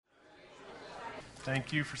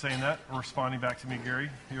Thank you for saying that and responding back to me,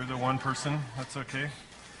 Gary. You're the one person. That's okay.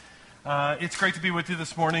 It's great to be with you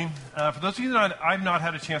this morning. For those of you that I've not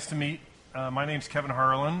had a chance to meet, my name's Kevin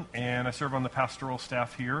Harlan, and I serve on the pastoral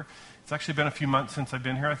staff here. It's actually been a few months since I've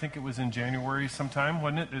been here. I think it was in January sometime,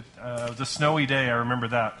 wasn't it? It was a snowy day. I remember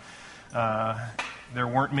that. There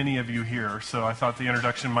weren't many of you here, so I thought the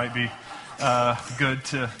introduction might be good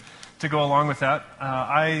to go along with that.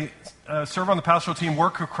 I serve on the pastoral team,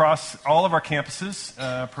 work across all of our campuses,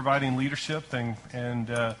 providing leadership and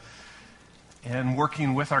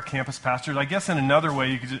working with our campus pastors. I guess in another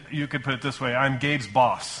way, you could put it this way: I'm Gabe's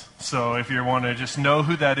boss. So if you want to just know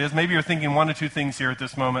who that is, maybe you're thinking one or two things here at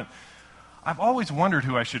this moment. I've always wondered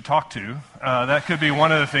who I should talk to. That could be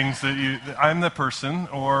one of the things that I'm the person,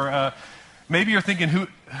 or maybe you're thinking,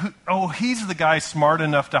 he's the guy smart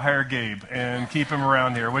enough to hire Gabe and keep him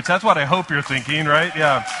around here, which that's what I hope you're thinking, right?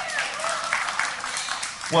 Yeah.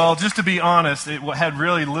 Well, just to be honest, it had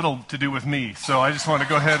really little to do with me, so I just want to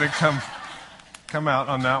go ahead and come out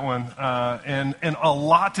on that one, and a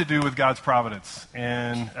lot to do with God's providence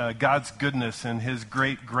and God's goodness and His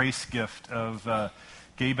great grace gift of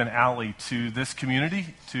Gabe and Allie to this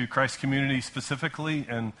community, to Christ community specifically,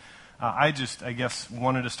 and I guess,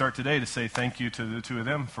 wanted to start today to say thank you to the two of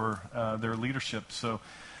them for their leadership. So,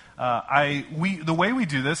 the way we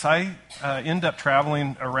do this, I end up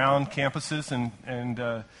traveling around campuses,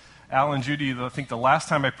 and Al and Judy, I think the last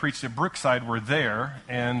time I preached at Brookside were there,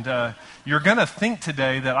 and you're going to think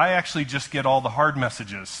today that I actually just get all the hard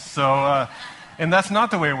messages. So, and that's not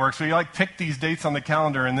the way it works. We pick these dates on the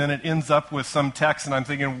calendar, and then it ends up with some text, and I'm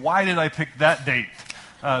thinking, why did I pick that date?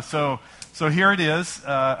 So here it is,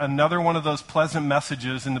 another one of those pleasant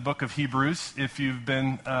messages in the book of Hebrews, if you've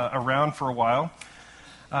been around for a while.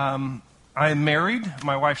 I am married.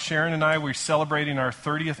 My wife Sharon and I, we're celebrating our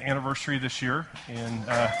 30th anniversary this year, and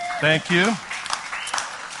thank you.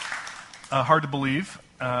 Hard to believe,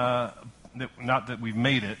 not that we've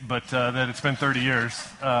made it, but that it's been 30 years.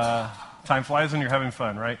 Time flies when you're having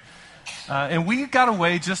fun, right? And we got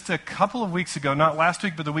away just a couple of weeks ago, not last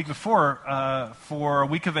week, but the week before, for a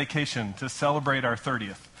week of vacation to celebrate our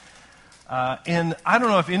 30th. And I don't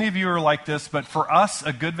know if any of you are like this, but for us,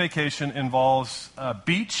 a good vacation involves a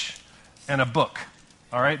beach and a book.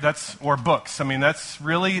 All right, or books. I mean, that's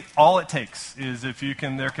really all it takes. Is if you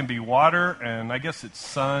can, there can be water, and I guess it's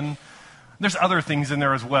sun. There's other things in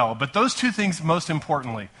there as well, but those two things most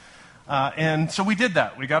importantly. And so we did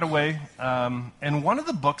that. We got away. And one of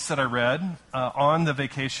the books that I read on the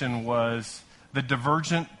vacation was the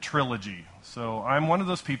Divergent Trilogy. So I'm one of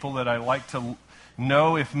those people that I like to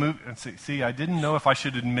know if see, I didn't know if I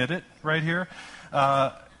should admit it right here.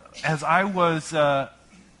 As I was, I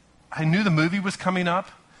knew the movie was coming up,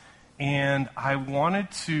 and I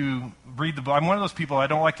wanted to read the book. I'm one of those people, I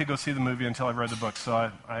don't like to go see the movie until I've read the book.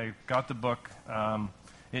 So I got the book.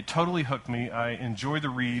 It totally hooked me. I enjoyed the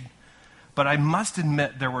read. But I must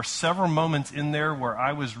admit, there were several moments in there where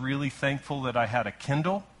I was really thankful that I had a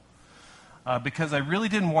Kindle, because I really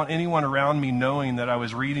didn't want anyone around me knowing that I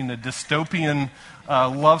was reading a dystopian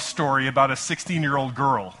love story about a 16-year-old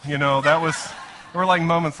girl. You know, there were like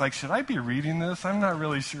moments like, should I be reading this? I'm not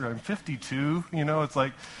really sure. I'm 52. You know, it's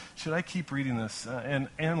like, should I keep reading this?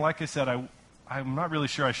 And like I said, I'm not really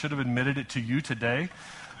sure I should have admitted it to you today.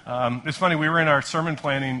 It's funny, we were in our sermon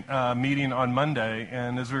planning meeting on Monday,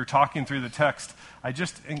 and as we were talking through the text,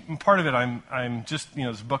 and part of it, I'm just,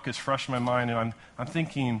 this book is fresh in my mind, and I'm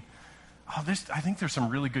thinking, I think there's some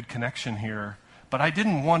really good connection here, but I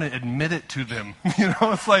didn't want to admit it to them.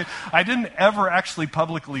 It's like, I didn't ever actually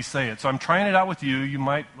publicly say it, so I'm trying it out with you.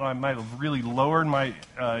 I might have really lowered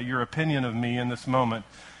your opinion of me in this moment.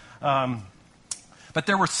 But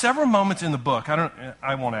there were several moments in the book,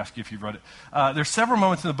 I won't ask you if you've read it, there's several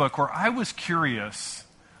moments in the book where I was curious,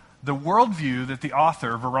 the worldview that the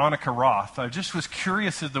author, Veronica Roth, I just was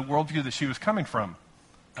curious of the worldview that she was coming from.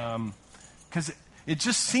 Because it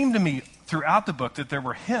just seemed to me throughout the book that there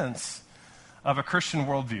were hints of a Christian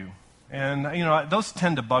worldview. And, those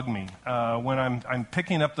tend to bug me when I'm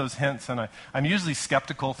picking up those hints, and I'm usually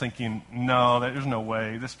skeptical, thinking, no, there's no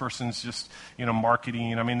way. This person's just,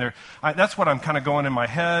 marketing. I mean, that's what I'm kind of going in my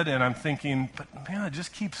head, and I'm thinking, but man, it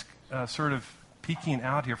just keeps sort of peeking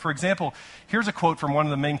out here. For example, here's a quote from one of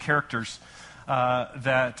the main characters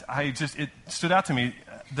that it stood out to me.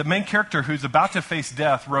 The main character, who's about to face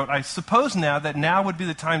death, wrote, "I suppose now would be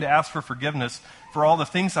the time to ask for forgiveness for all the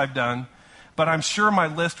things I've done, but I'm sure my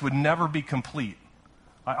list would never be complete.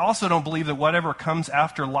 I also don't believe that whatever comes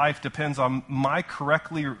after life depends on my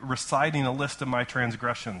correctly reciting a list of my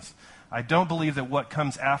transgressions. I don't believe that what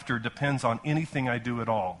comes after depends on anything I do at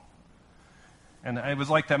all." And it was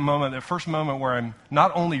like that moment, that first moment where I'm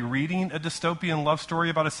not only reading a dystopian love story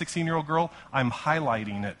about a 16-year-old girl, I'm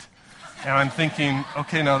highlighting it. And I'm thinking,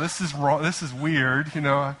 okay, no, this is wrong. This is weird, you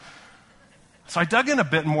know. So I dug in a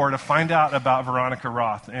bit more to find out about Veronica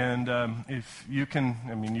Roth. And if you can,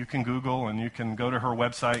 you can Google and you can go to her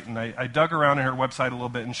website. And I dug around in her website a little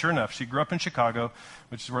bit. And sure enough, she grew up in Chicago,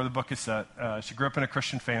 which is where the book is set. She grew up in a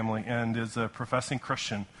Christian family and is a professing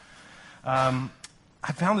Christian.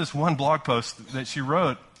 I found this one blog post that she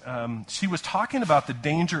wrote. She was talking about the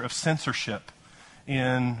danger of censorship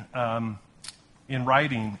in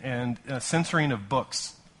writing and censoring of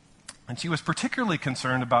books. And she was particularly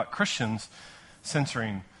concerned about Christians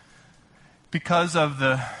censoring because of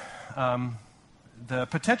the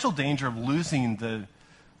potential danger of losing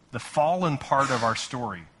the fallen part of our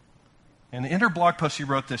story. And in her blog post, she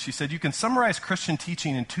wrote this. She said, "You can summarize Christian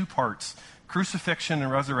teaching in two parts, crucifixion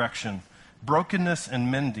and resurrection, brokenness and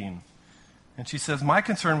mending." And she says, "My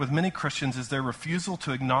concern with many Christians is their refusal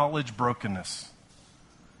to acknowledge brokenness.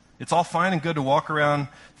 It's all fine and good to walk around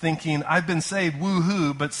thinking, I've been saved,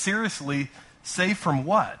 woo-hoo, but seriously, saved from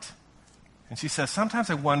what?" And she says, "Sometimes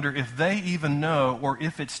I wonder if they even know or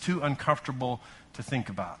if it's too uncomfortable to think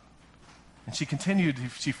about." And she continued,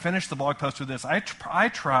 she finished the blog post with this, I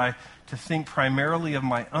try to think primarily of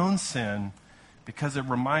my own sin because it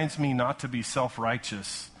reminds me not to be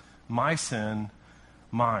self-righteous. My sin,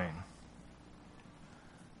 mine."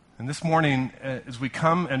 And this morning, as we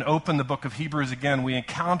come and open the book of Hebrews again, we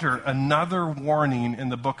encounter another warning in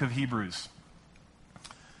the book of Hebrews.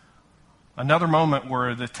 Another moment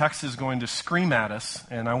where the text is going to scream at us,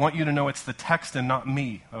 and I want you to know it's the text and not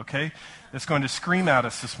me, okay? It's going to scream at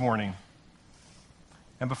us this morning.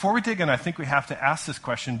 And before we dig in, I think we have to ask this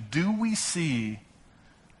question, do you see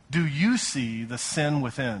the sin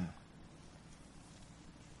within?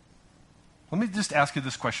 Let me just ask you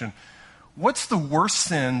this question. What's the worst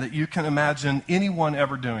sin that you can imagine anyone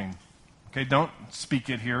ever doing? Okay, don't speak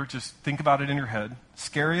it here. Just think about it in your head.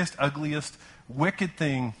 Scariest, ugliest, wicked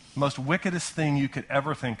thing, most wickedest thing you could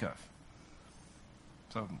ever think of.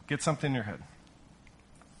 So get something in your head.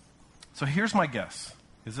 So here's my guess,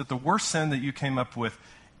 is that the worst sin that you came up with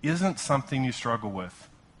isn't something you struggle with.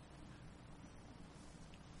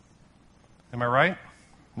 Am I right?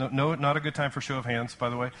 No, not a good time for show of hands, by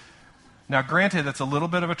the way. Now, granted, that's a little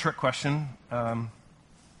bit of a trick question,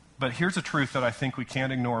 but here's a truth that I think we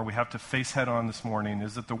can't ignore, we have to face head on this morning,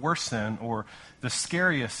 is that the worst sin, or the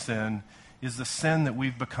scariest sin, is the sin that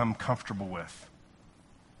we've become comfortable with.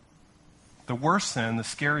 The worst sin, the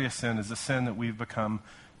scariest sin, is the sin that we've become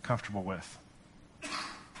comfortable with.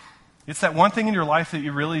 It's that one thing in your life that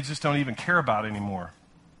you really just don't even care about anymore.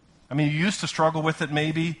 I mean, you used to struggle with it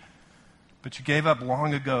maybe, but you gave up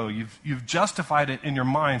long ago. You've justified it in your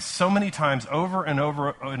mind so many times over and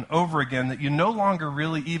over and over again that you no longer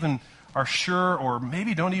really even are sure or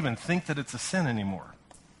maybe don't even think that it's a sin anymore.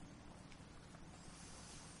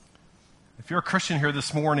 If you're a Christian here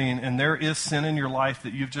this morning and there is sin in your life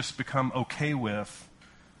that you've just become okay with,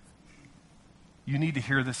 you need to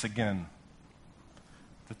hear this again.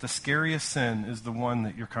 That the scariest sin is the one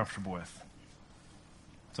that you're comfortable with.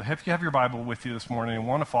 So if you have your Bible with you this morning and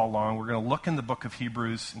want to follow along, we're going to look in the book of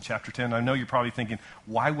Hebrews in chapter 10. I know you're probably thinking,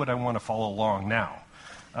 why would I want to follow along now?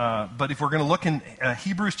 But if we're going to look in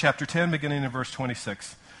Hebrews chapter 10, beginning in verse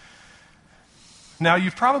 26. Now,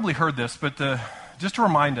 you've probably heard this, but just to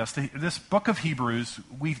remind us, this book of Hebrews,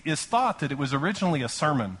 it's thought that it was originally a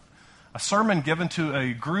sermon given to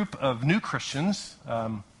a group of new Christians.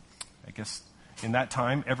 I guess in that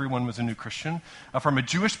time, everyone was a new Christian, from a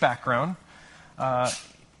Jewish background.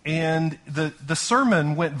 And the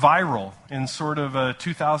sermon went viral in sort of a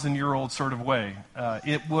 2,000-year-old sort of way.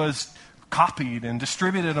 It was copied and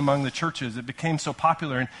distributed among the churches. It became so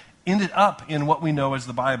popular and ended up in what we know as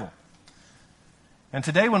the Bible. And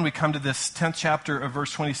today when we come to this 10th chapter of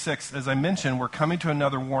verse 26, as I mentioned, we're coming to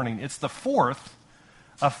another warning. It's the fourth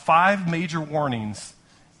of 5 major warnings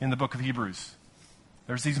in the book of Hebrews.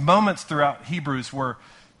 There's these moments throughout Hebrews where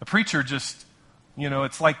the preacher just,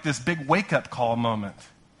 it's like this big wake-up call moment.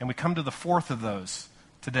 And we come to the fourth of those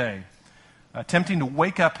today, attempting to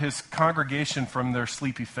wake up his congregation from their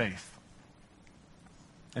sleepy faith.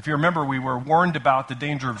 If you remember, we were warned about the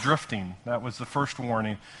danger of drifting. That was the first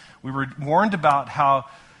warning. We were warned about how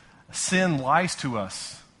sin lies to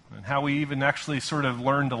us and how we even actually sort of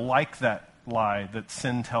learn to like that lie that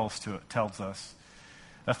sin tells us.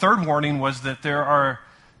 A third warning was that there are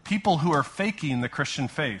people who are faking the Christian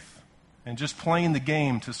faith and just playing the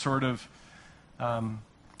game to sort of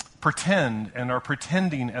pretend and are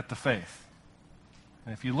pretending at the faith.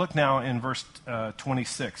 And if you look now in verse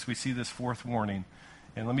 26, we see this fourth warning.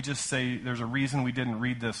 And let me just say, there's a reason we didn't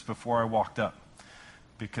read this before I walked up,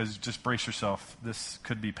 because just brace yourself, this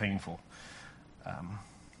could be painful.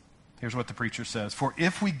 Here's what the preacher says. For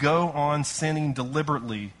if we go on sinning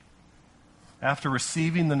deliberately after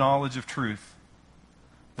receiving the knowledge of truth,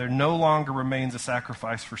 there no longer remains a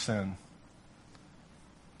sacrifice for sin,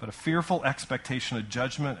 but a fearful expectation of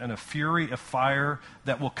judgment and a fury of fire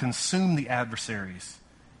that will consume the adversaries.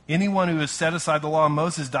 Anyone who has set aside the law of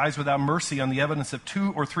Moses dies without mercy on the evidence of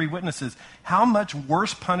 2 or 3 witnesses. How much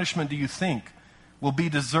worse punishment do you think will be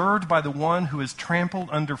deserved by the one who has trampled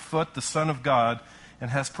underfoot the Son of God and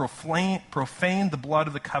has profaned the blood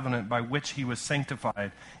of the covenant by which he was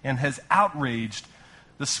sanctified and has outraged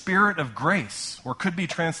the Spirit of grace, or could be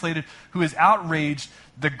translated, who has outraged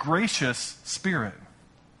the gracious Spirit?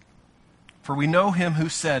 For we know him who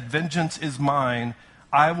said, vengeance is mine,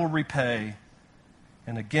 I will repay.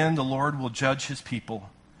 And again, the Lord will judge his people.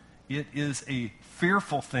 It is a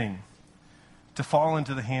fearful thing to fall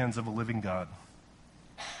into the hands of a living God.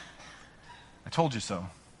 I told you so.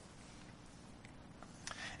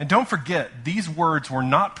 And don't forget, these words were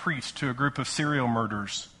not preached to a group of serial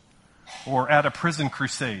murderers or at a prison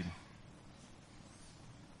crusade.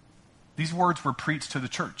 These words were preached to the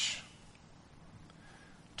church,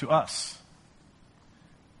 to us.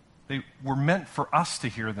 They were meant for us to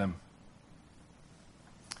hear them.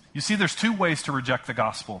 You see, there's 2 ways to reject the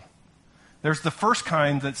gospel. There's the first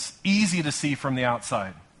kind that's easy to see from the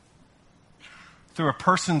outside, through a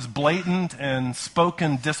person's blatant and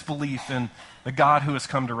spoken disbelief in the God who has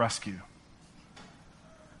come to rescue.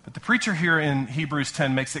 But the preacher here in Hebrews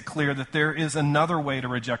 10 makes it clear that there is another way to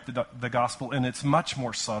reject the gospel, and it's much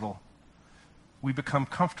more subtle. We become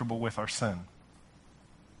comfortable with our sin.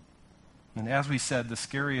 And as we said, the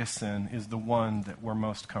scariest sin is the one that we're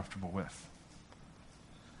most comfortable with.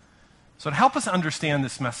 So to help us understand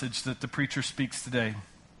this message that the preacher speaks today,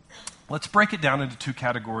 let's break it down into 2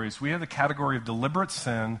 categories. We have the category of deliberate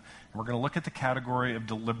sin, and we're going to look at the category of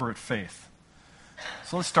deliberate faith.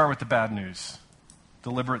 So let's start with the bad news,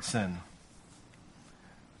 deliberate sin.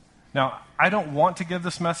 Now, I don't want to give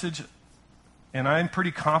this message, and I'm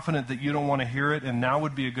pretty confident that you don't want to hear it, and now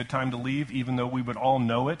would be a good time to leave, even though we would all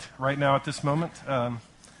know it right now at this moment.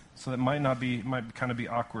 So that might kind of be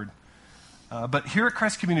awkward. But here at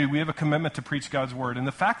Christ Community, we have a commitment to preach God's word. And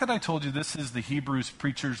the fact that I told you this is the Hebrews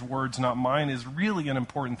preacher's words, not mine, is really an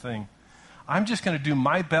important thing. I'm just going to do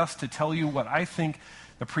my best to tell you what I think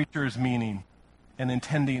the preacher is meaning and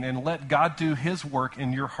intending, and let God do his work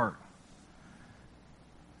in your heart.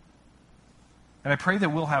 And I pray that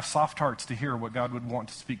we'll have soft hearts to hear what God would want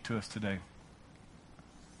to speak to us today.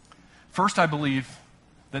 First, I believe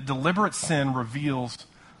that deliberate sin reveals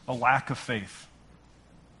a lack of faith.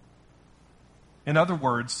 In other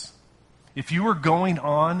words, if you are going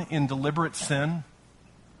on in deliberate sin,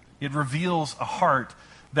 it reveals a heart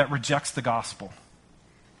that rejects the gospel.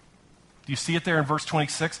 Do you see it there in verse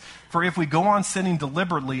 26? For if we go on sinning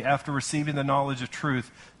deliberately after receiving the knowledge of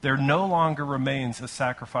truth, there no longer remains a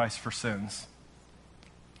sacrifice for sins.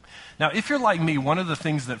 Now, if you're like me, one of the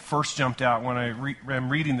things that first jumped out when I'm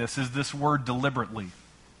reading this is this word deliberately.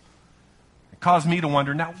 It caused me to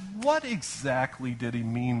wonder, now, what exactly did he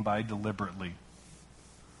mean by deliberately?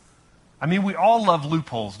 I mean, we all love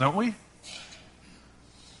loopholes, don't we?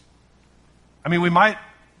 I mean, we might,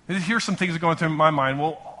 here's some things that are going through my mind.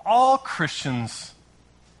 Well, all Christians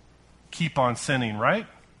keep on sinning, right?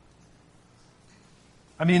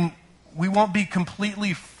 I mean, we won't be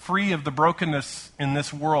completely free of the brokenness in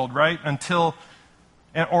this world, right?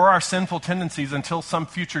 Or our sinful tendencies until some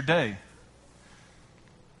future day.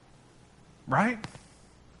 Right?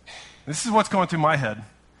 This is what's going through my head.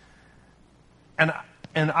 And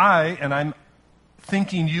I'm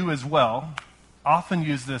thinking you as well, often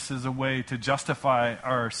use this as a way to justify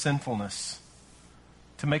our sinfulness,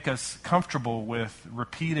 to make us comfortable with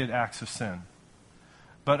repeated acts of sin.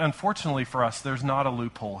 But unfortunately for us, there's not a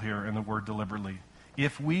loophole here in the word deliberately.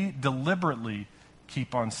 If we deliberately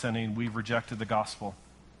keep on sinning, we've rejected the gospel.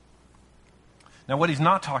 Now, what he's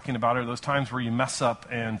not talking about are those times where you mess up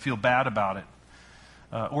and feel bad about it.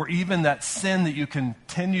 Or even that sin that you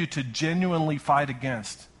continue to genuinely fight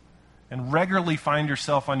against and regularly find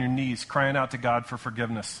yourself on your knees crying out to God for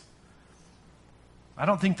forgiveness. I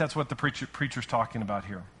don't think that's what the preacher's talking about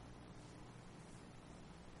here.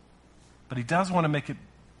 But he does want to make it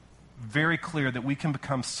very clear that we can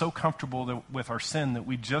become so comfortable with our sin that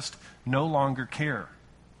we just no longer care.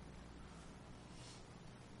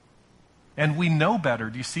 And we know better.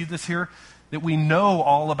 Do you see this here? That we know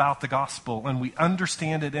all about the gospel and we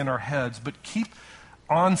understand it in our heads, but keep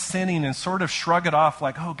on sinning and sort of shrug it off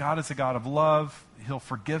like, oh, God is a God of love. He'll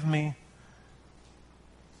forgive me.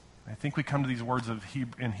 I think we come to these words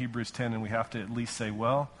in Hebrews 10 and we have to at least say,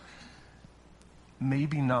 well,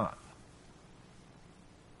 maybe not.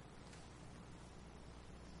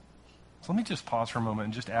 So let me just pause for a moment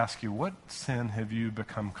and just ask you, what sin have you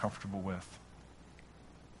become comfortable with?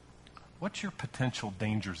 What's your potential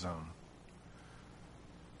danger zone?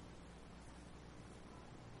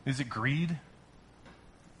 Is it greed? Do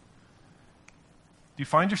you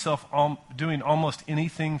find yourself doing almost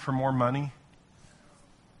anything for more money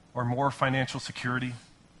or more financial security?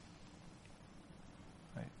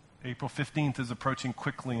 Right. April 15th is approaching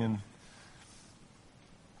quickly, and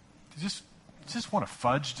you just want to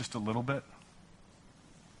fudge just a little bit?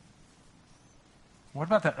 What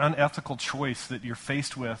about that unethical choice that you're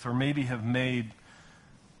faced with or maybe have made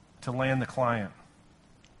to land the client?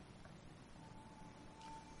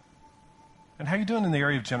 And how are you doing in the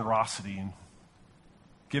area of generosity and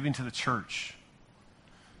giving to the church,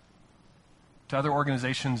 to other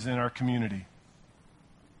organizations in our community?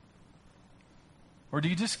 Or do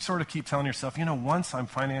you just sort of keep telling yourself, once I'm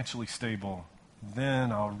financially stable,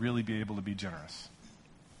 then I'll really be able to be generous?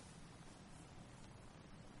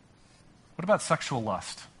 What about sexual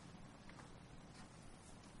lust?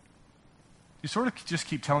 You sort of just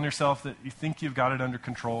keep telling yourself that you think you've got it under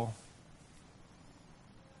control?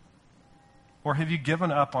 Or have you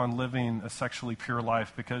given up on living a sexually pure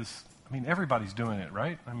life because, everybody's doing it,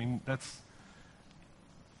 right?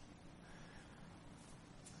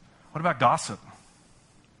 What about gossip?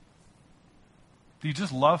 Do you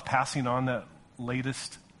just love passing on that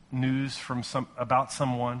latest news about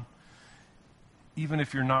someone, even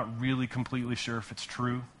if you're not really completely sure if it's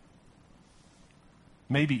true?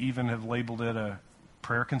 Maybe even have labeled it a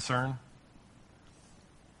prayer concern.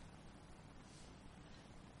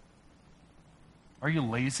 Are you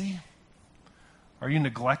lazy? Are you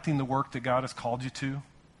neglecting the work that God has called you to?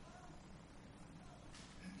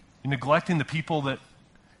 You're neglecting the people that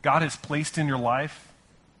God has placed in your life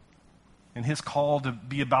and His call to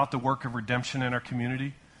be about the work of redemption in our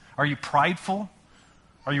community? Are you prideful?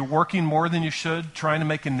 Are you working more than you should, trying to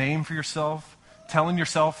make a name for yourself, telling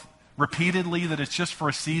yourself repeatedly that it's just for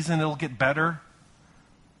a season, it'll get better?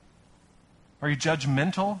 Are you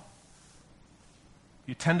judgmental?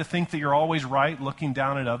 You tend to think that you're always right, looking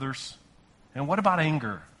down at others. And what about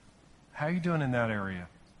anger? How are you doing in that area?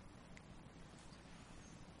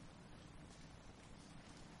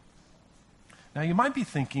 Now, you might be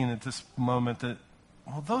thinking at this moment that,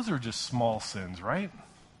 those are just small sins, right?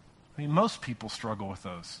 Most people struggle with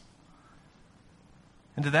those.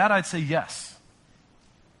 And to that, I'd say yes.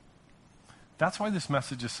 That's why this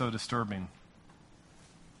message is so disturbing.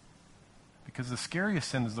 Because the scariest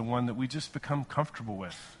sin is the one that we just become comfortable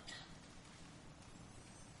with.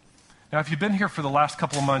 Now, if you've been here for the last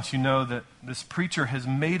couple of months, you know that this preacher has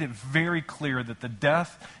made it very clear that the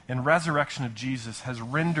death and resurrection of Jesus has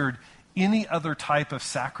rendered any other type of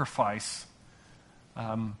sacrifice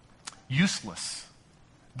useless.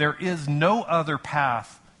 There is no other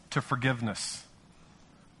path to forgiveness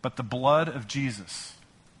but the blood of Jesus.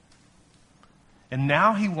 And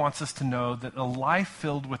now he wants us to know that a life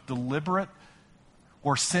filled with deliberate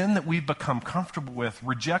or sin that we've become comfortable with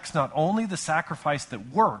rejects not only the sacrifice that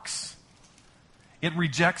works, it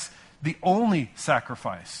rejects the only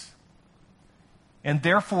sacrifice. And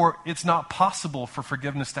therefore, it's not possible for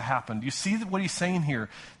forgiveness to happen. Do you see what he's saying here?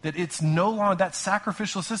 That it's no longer, that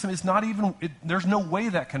sacrificial system is not even, there's no way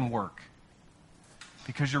that can work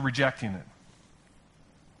because you're rejecting it.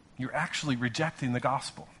 You're actually rejecting the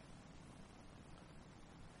gospel.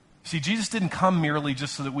 See, Jesus didn't come merely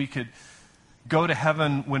just so that we could go to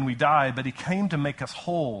heaven when we die, but he came to make us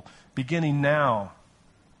whole, beginning now.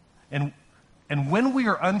 And when we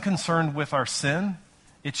are unconcerned with our sin,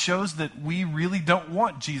 it shows that we really don't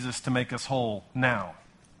want Jesus to make us whole now.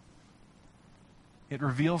 It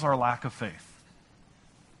reveals our lack of faith.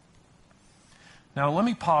 Now, let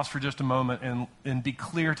me pause for just a moment and be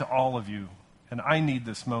clear to all of you, and I need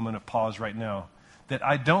this moment of pause right now, that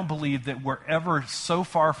I don't believe that we're ever so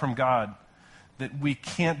far from God that we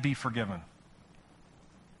can't be forgiven.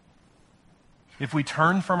 If we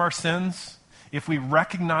turn from our sins, if we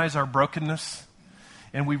recognize our brokenness,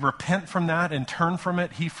 and we repent from that and turn from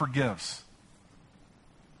it, he forgives.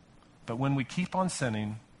 But when we keep on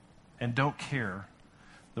sinning and don't care,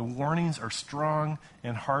 the warnings are strong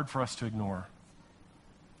and hard for us to ignore.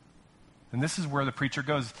 And this is where the preacher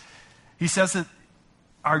goes. He says that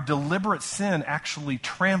our deliberate sin actually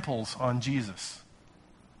tramples on Jesus.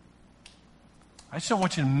 I just don't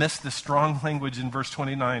want you to miss this strong language in verse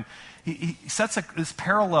 29. He sets this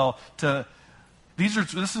parallel to, this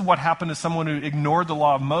is what happened to someone who ignored the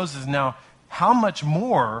law of Moses. Now, how much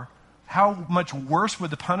more how much worse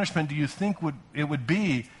would the punishment do you think it would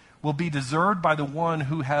be, will be deserved by the one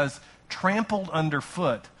who has trampled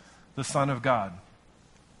underfoot the Son of God.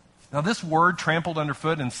 Now, this word, trampled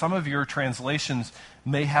underfoot, in some of your translations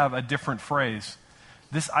may have a different phrase.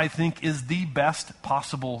 This, I think, is the best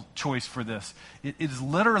possible choice for this. It is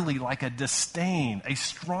literally like a disdain, a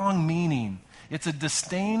strong meaning. It's a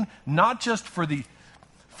disdain not just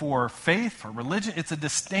for faith, for religion. It's a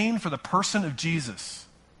disdain for the person of Jesus,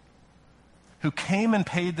 who came and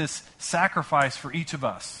paid this sacrifice for each of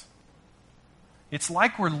us. It's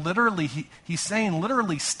like we're literally, he's saying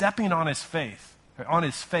literally stepping on his face.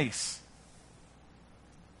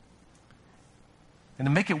 And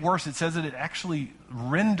to make it worse, it says that it actually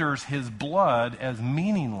renders his blood as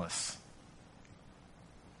meaningless.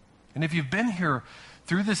 And if you've been here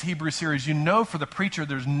through this Hebrew series, you know for the preacher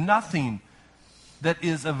there's nothing that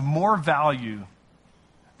is of more value,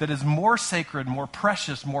 that is more sacred, more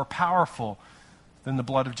precious, more powerful than the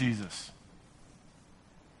blood of Jesus.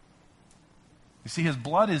 You see, his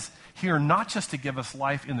blood is here not just to give us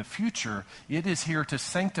life in the future, it is here to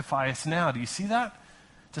sanctify us now. Do you see that?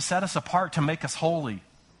 To set us apart, to make us holy.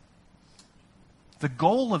 The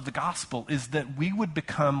goal of the gospel is that we would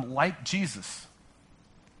become like Jesus.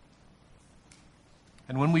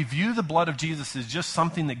 And when we view the blood of Jesus as just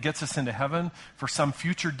something that gets us into heaven for some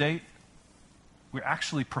future date, we're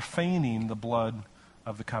actually profaning the blood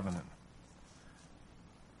of the covenant.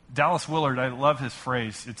 Dallas Willard, I love his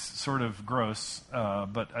phrase. It's sort of gross,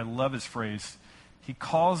 but I love his phrase. He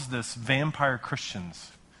calls this vampire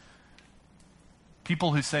Christians.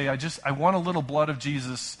 People who say, I want a little blood of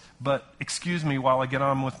Jesus, but excuse me while I get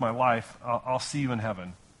on with my life. I'll see you in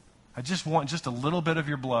heaven. I just want just a little bit of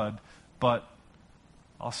your blood, but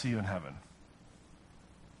I'll see you in heaven.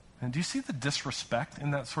 And do you see the disrespect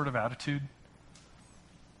in that sort of attitude?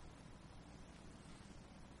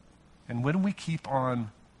 And when we keep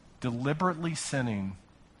on deliberately sinning,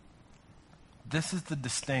 this is the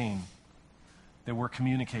disdain that we're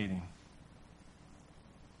communicating.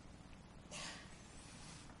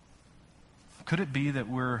 Could it be that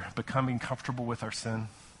we're becoming comfortable with our sin?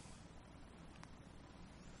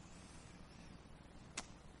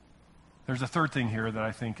 There's a third thing here that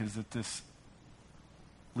I think is that this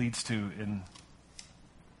leads to, and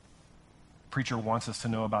preacher wants us to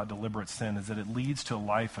know about deliberate sin, is that it leads to a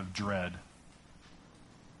life of dread.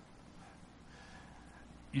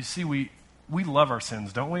 You see, we love our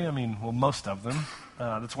sins, don't we? I mean, well, most of them.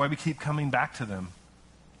 That's why we keep coming back to them.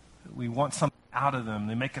 We want something out of them.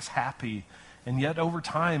 They make us happy. And yet, over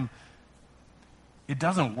time, it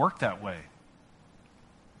doesn't work that way.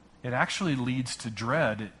 It actually leads to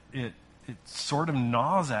dread. It sort of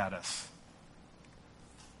gnaws at us.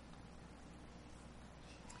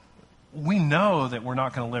 We know that we're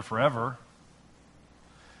not going to live forever.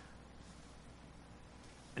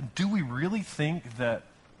 Do we really think that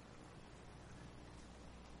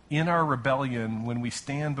in our rebellion, when we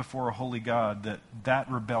stand before a holy God,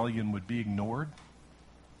 that rebellion would be ignored?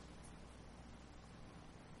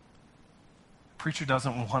 Preacher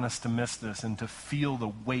doesn't want us to miss this and to feel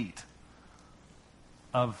the weight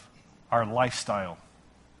of our lifestyle.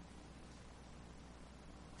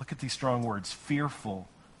 Look at these strong words: fearful,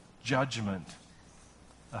 judgment,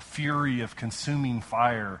 a fury of consuming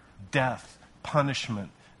fire, death, punishment,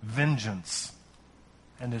 vengeance.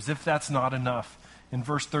 And as if that's not enough, in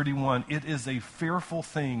verse 31, it is a fearful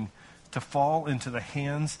thing to fall into the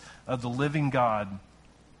hands of the living God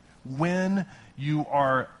when you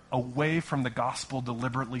are away from the gospel,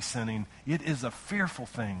 deliberately sinning. It is a fearful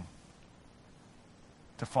thing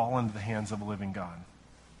to fall into the hands of a living God.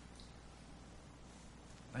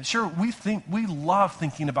 And sure, we love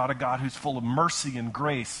thinking about a God who's full of mercy and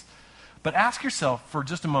grace. But ask yourself for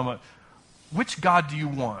just a moment, which God do you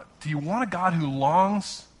want? Do you want a God who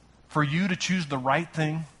longs for you to choose the right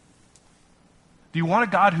thing? Do you want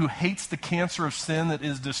a God who hates the cancer of sin that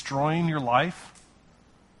is destroying your life?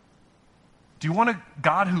 Do you want a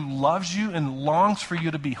God who loves you and longs for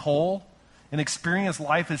you to be whole and experience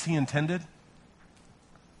life as he intended?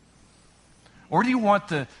 Or do you want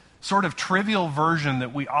the sort of trivial version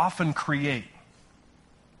that we often create,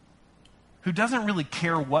 who doesn't really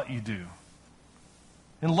care what you do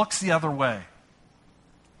and looks the other way?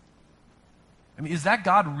 I mean, is that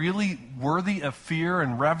God really worthy of fear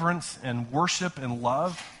and reverence and worship and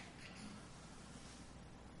love?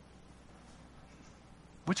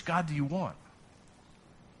 Which God do you want?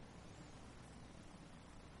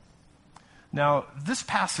 Now, this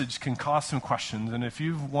passage can cause some questions, and if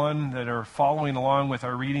you've one that are following along with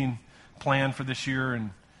our reading plan for this year and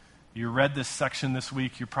you read this section this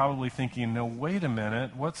week, you're probably thinking, no, wait a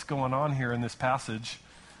minute, what's going on here in this passage?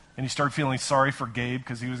 And he started feeling sorry for Gabe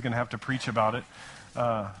because he was going to have to preach about it,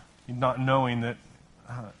 not knowing that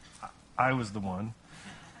I was the one.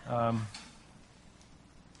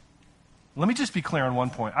 Let me just be clear on one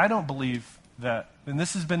point. I don't believe that, and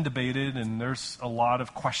this has been debated, and there's a lot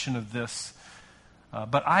of question of this,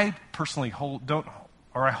 but I personally hold to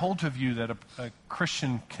a view that a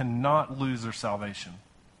Christian cannot lose their salvation.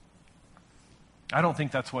 I don't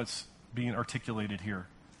think that's what's being articulated here.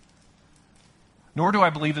 Nor do I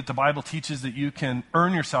believe that the Bible teaches that you can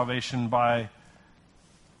earn your salvation by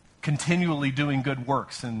continually doing good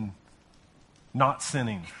works and not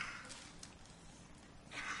sinning.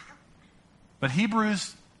 But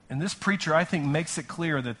Hebrews, and this preacher, I think, makes it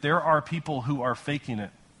clear that there are people who are faking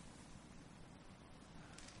it,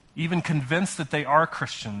 even convinced that they are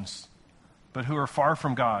Christians, but who are far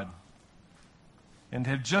from God and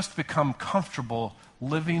have just become comfortable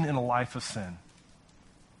living in a life of sin.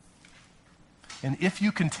 And if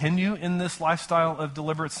you continue in this lifestyle of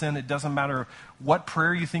deliberate sin, it doesn't matter what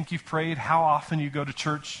prayer you think you've prayed, how often you go to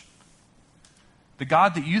church, the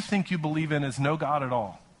God that you think you believe in is no God at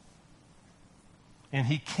all. And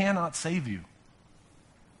he cannot save you.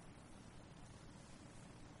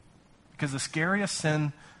 Because the scariest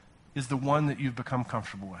sin is the one that you've become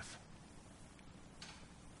comfortable with.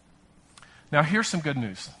 Now, here's some good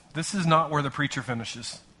news. This is not where the preacher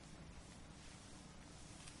finishes.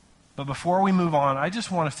 But before we move on, I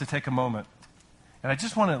just want us to take a moment. And I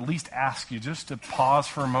just want to at least ask you just to pause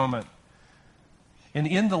for a moment. And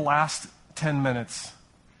in the last 10 minutes,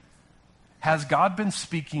 has God been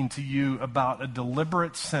speaking to you about a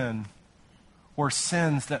deliberate sin or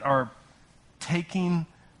sins that are taking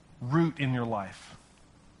root in your life?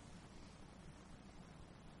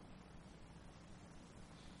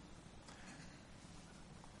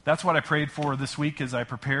 That's what I prayed for this week as I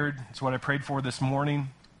prepared. It's what I prayed for this morning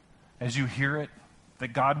as you hear it, that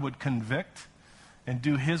God would convict and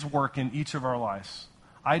do his work in each of our lives.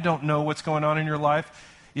 I don't know what's going on in your life.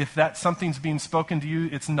 If that something's being spoken to you,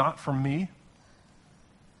 it's not from me.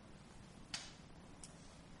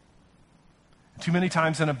 Too many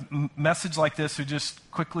times in a message like this, we just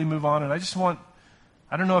quickly move on, and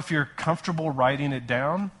I don't know if you're comfortable writing it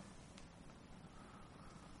down,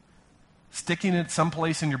 sticking it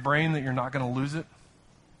someplace in your brain that you're not going to lose it.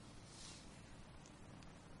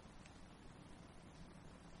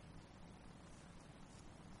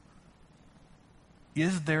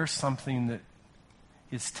 Is there something that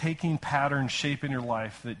is taking pattern shape in your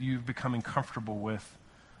life that you've becoming comfortable with,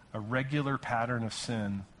 a regular pattern of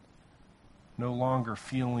sin, no longer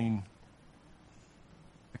feeling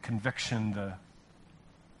the conviction,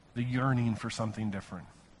 the yearning for something different?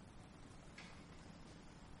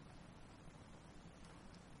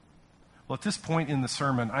 Well, at this point in the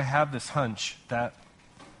sermon, I have this hunch that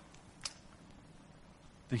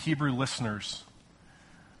the Hebrew listeners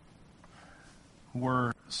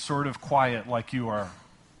were sort of quiet like you are,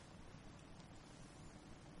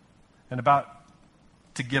 and about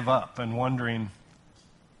to give up and wondering,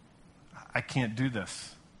 I can't do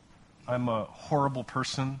this. I'm a horrible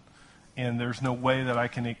person, and there's no way that I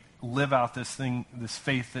can live out this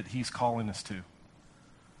faith that he's calling us to.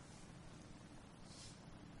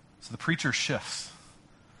 So the preacher shifts,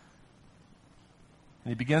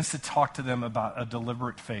 and he begins to talk to them about a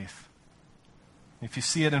deliberate faith. If you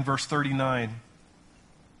see it in verse 39,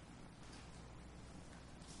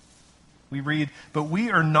 we read, "But we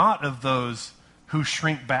are not of those who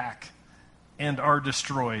shrink back and are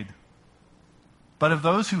destroyed, but of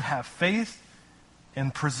those who have faith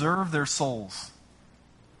and preserve their souls."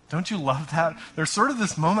 Don't you love that? There's sort of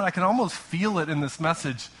this moment, I can almost feel it in this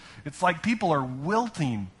message. It's like people are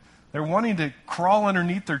wilting. They're wanting to crawl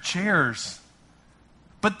underneath their chairs.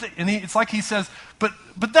 It's like he says, but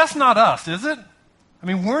that's not us, is it? I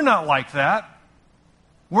mean, we're not like that.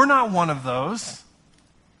 We're not one of those.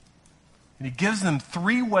 And he gives them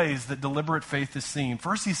 3 ways that deliberate faith is seen.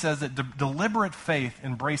 First, he says that deliberate faith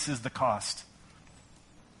embraces the cost.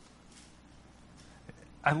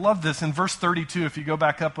 I love this. In verse 32, if you go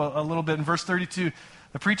back up a little bit, in verse 32,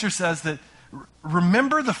 the preacher says that,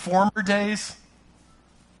 remember the former days?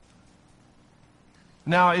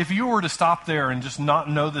 Now, if you were to stop there and just not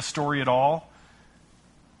know the story at all,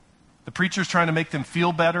 the preacher's trying to make them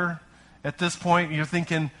feel better. At this point, you're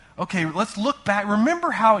thinking, okay, let's look back. Remember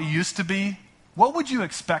how it used to be? What would you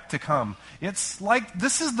expect to come? It's like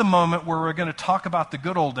this is the moment where we're going to talk about the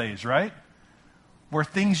good old days, right? Where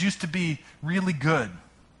things used to be really good.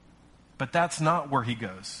 But that's not where he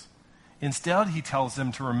goes. Instead, he tells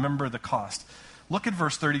them to remember the cost. Look at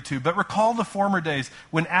verse 32. "But recall the former days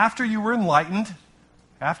when after you were enlightened,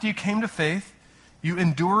 after you came to faith, You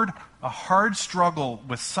endured a hard struggle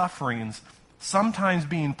with sufferings, sometimes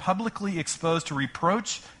being publicly exposed to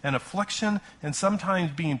reproach and affliction, and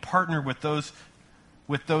sometimes being partnered with those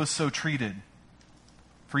so treated.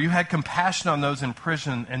 For you had compassion on those in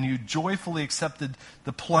prison, and you joyfully accepted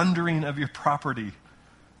the plundering of your property,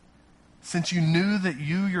 since you knew that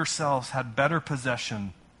you yourselves had better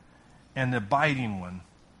possession, and abiding one.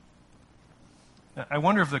 I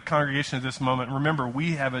wonder if the congregation at this moment, remember,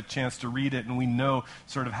 we have a chance to read it and we know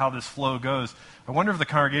sort of how this flow goes. I wonder if the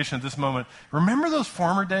congregation at this moment, remember those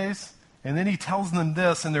former days? And then he tells them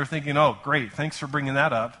this and they're thinking, oh, great, thanks for bringing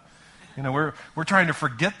that up. We're trying to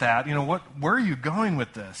forget that. Where are you going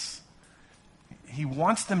with this? He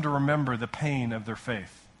wants them to remember the pain of their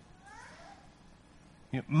faith.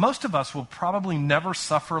 Most of us will probably never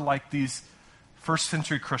suffer like these first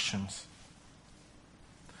century Christians.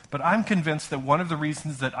 But I'm convinced that one of the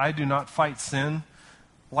reasons that I do not fight sin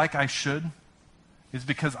like I should is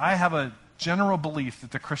because I have a general belief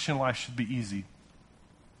that the Christian life should be easy.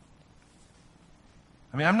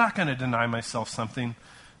 I'm not going to deny myself something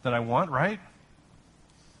that I want, right?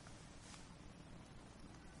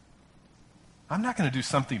 I'm not going to do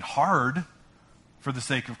something hard for the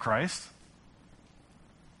sake of Christ.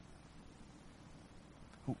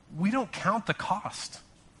 We don't count the cost.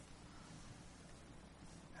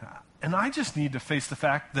 And I just need to face the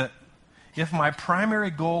fact that if my primary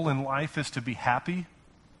goal in life is to be happy,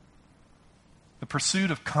 the pursuit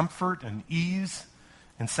of comfort and ease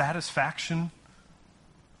and satisfaction,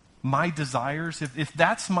 my desires, if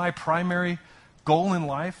that's my primary goal in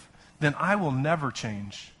life, then I will never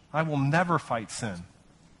change. I will never fight sin.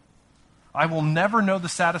 I will never know the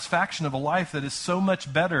satisfaction of a life that is so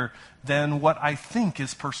much better than what I think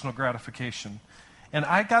is personal gratification. And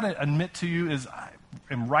I got to admit to you, as I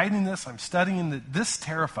am writing this, I'm studying, that this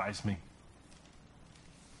terrifies me.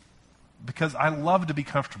 Because I love to be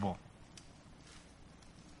comfortable.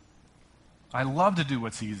 I love to do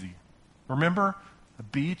what's easy. Remember the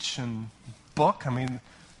beach and book?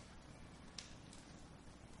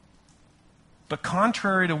 But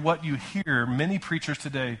contrary to what you hear many preachers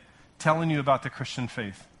today telling you about the Christian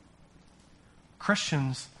faith,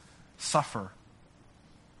 Christians suffer.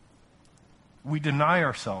 We deny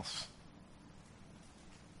ourselves.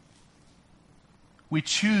 We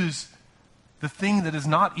choose the thing that is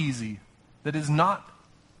not easy, that is not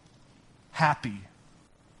happy.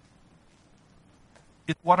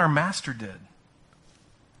 It's what our Master did.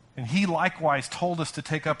 And he likewise told us to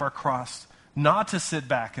take up our cross, not to sit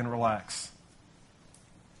back and relax.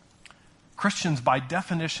 Christians, by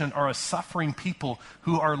definition, are a suffering people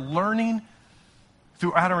who are learning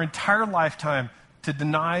throughout our entire lifetime to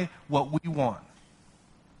deny what we want.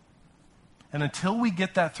 And until we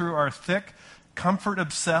get that through our thick,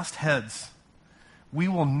 comfort-obsessed heads, we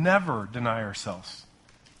will never deny ourselves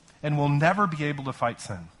and will never be able to fight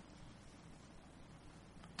sin.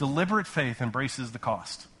 Deliberate faith embraces the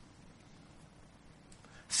cost.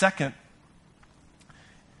 Second,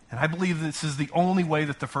 and I believe this is the only way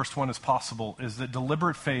that the first one is possible, is that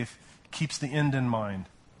deliberate faith keeps the end in mind.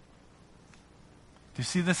 Do you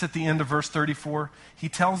see this at the end of verse 34? He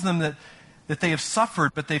tells them that they have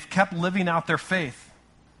suffered, but they've kept living out their faith.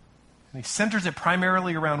 And he centers it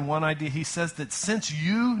primarily around one idea. He says that since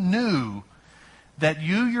you knew that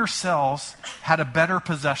you yourselves had a better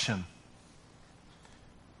possession.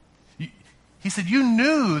 He said, you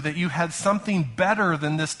knew that you had something better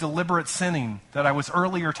than this deliberate sinning that I was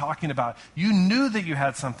earlier talking about. You knew that you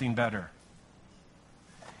had something better.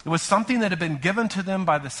 It was something that had been given to them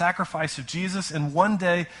by the sacrifice of Jesus, and one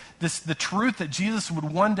day, the truth that Jesus would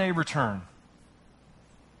one day return.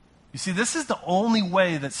 You see, this is the only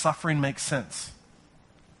way that suffering makes sense.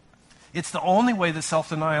 It's the only way that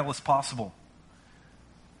self-denial is possible.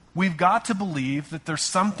 We've got to believe that there's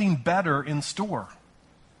something better in store.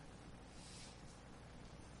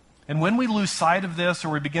 And when we lose sight of this, or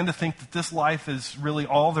we begin to think that this life is really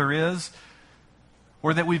all there is,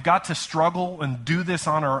 or that we've got to struggle and do this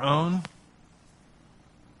on our own,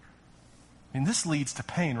 this leads to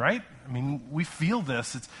pain, right? We feel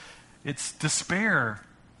this. It's despair.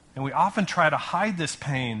 And we often try to hide this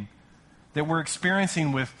pain that we're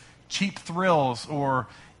experiencing with cheap thrills or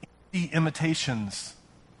empty imitations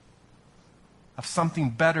of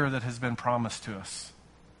something better that has been promised to us.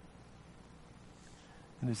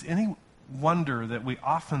 And is any wonder that we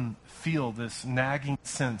often feel this nagging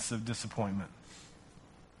sense of disappointment?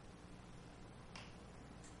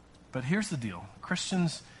 But here's the deal.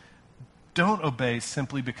 Christians don't obey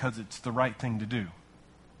simply because it's the right thing to do.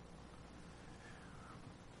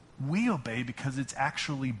 We obey because it's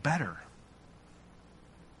actually better.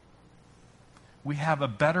 We have a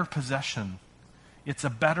better possession It's a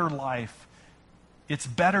better life. It's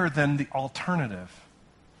better than the alternative.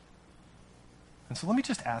 And so let me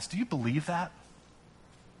just ask, do you believe that?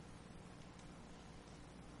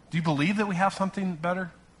 Do you believe that we have something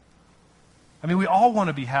better? I mean, we all want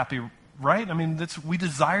to be happy, right? I mean, we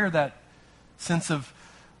desire that sense of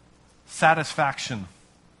satisfaction.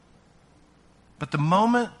 But the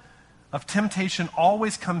moment of temptation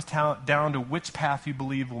always comes down to which path you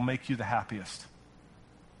believe will make you the happiest.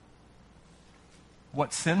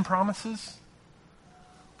 What sin promises,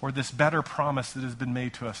 or this better promise that has been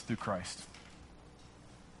made to us through Christ.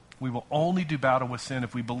 We will only do battle with sin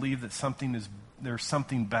if we believe that there's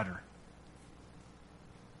something better.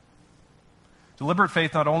 Deliberate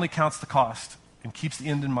faith not only counts the cost and keeps the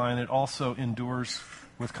end in mind, it also endures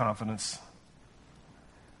with confidence.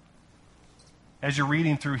 As you're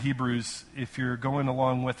reading through Hebrews, if you're going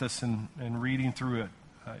along with us and reading through it,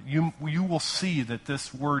 you will see that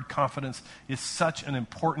this word confidence is such an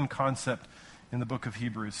important concept in the book of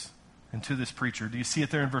Hebrews and to this preacher. Do you see it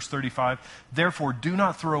there in verse 35? Therefore, do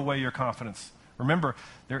not throw away your confidence. Remember,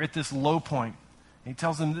 they're at this low point. He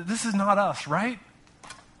tells them, this is not us, right?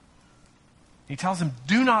 He tells them,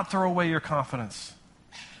 do not throw away your confidence,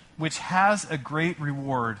 which has a great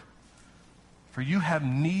reward, for you have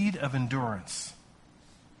need of endurance.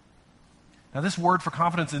 Now, this word for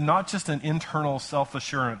confidence is not just an internal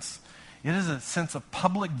self-assurance. It is a sense of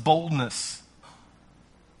public boldness.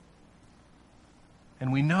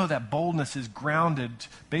 And we know that boldness is grounded,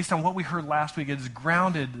 based on what we heard last week, it is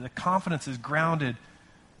grounded, the confidence is grounded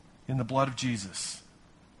in the blood of Jesus.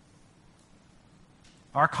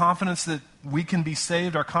 Our confidence that we can be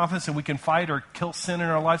saved, our confidence that we can fight or kill sin in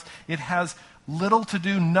our lives, it has little to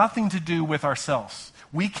do, nothing to do with ourselves.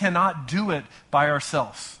 We cannot do it by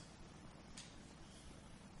ourselves.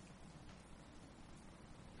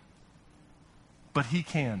 But He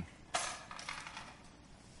can.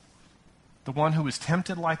 The one who was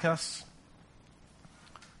tempted like us,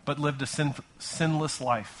 but lived a sinless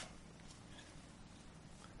life.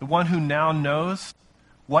 The one who now knows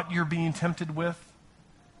what you're being tempted with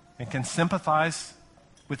and can sympathize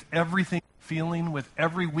with everything you're feeling, with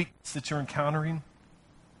every weakness that you're encountering.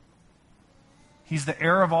 He's the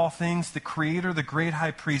heir of all things, the creator, the great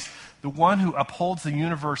high priest, the one who upholds the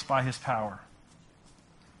universe by His power.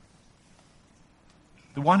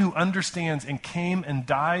 The one who understands and came and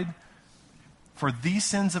died for these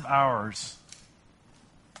sins of ours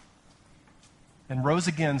and rose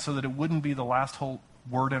again so that it wouldn't be the last whole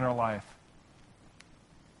word in our life.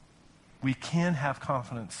 We can have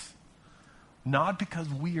confidence, not because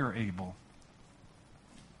we are able,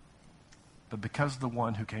 but because of the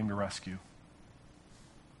one who came to rescue.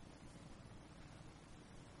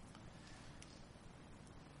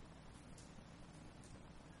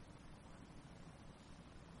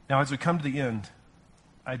 Now, as we come to the end,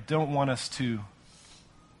 I don't want us to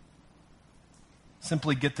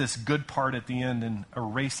simply get this good part at the end and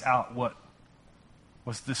erase out what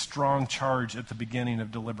was this strong charge at the beginning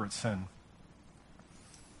of deliberate sin.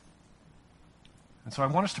 And so I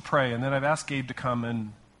want us to pray, and then I've asked Gabe to come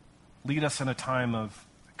and lead us in a time of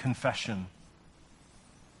confession.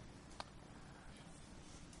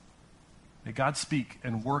 May God speak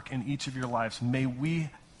and work in each of your lives. May we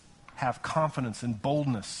have confidence and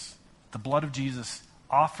boldness. The blood of Jesus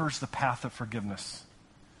offers the path of forgiveness.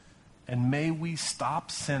 And may we stop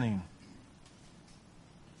sinning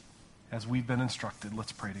as we've been instructed.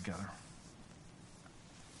 Let's pray together.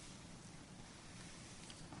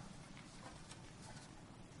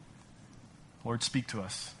 Lord, speak to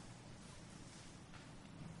us.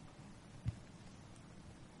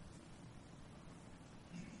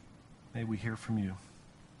 May we hear from you.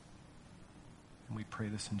 And we pray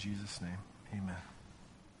this in Jesus' name. Amen.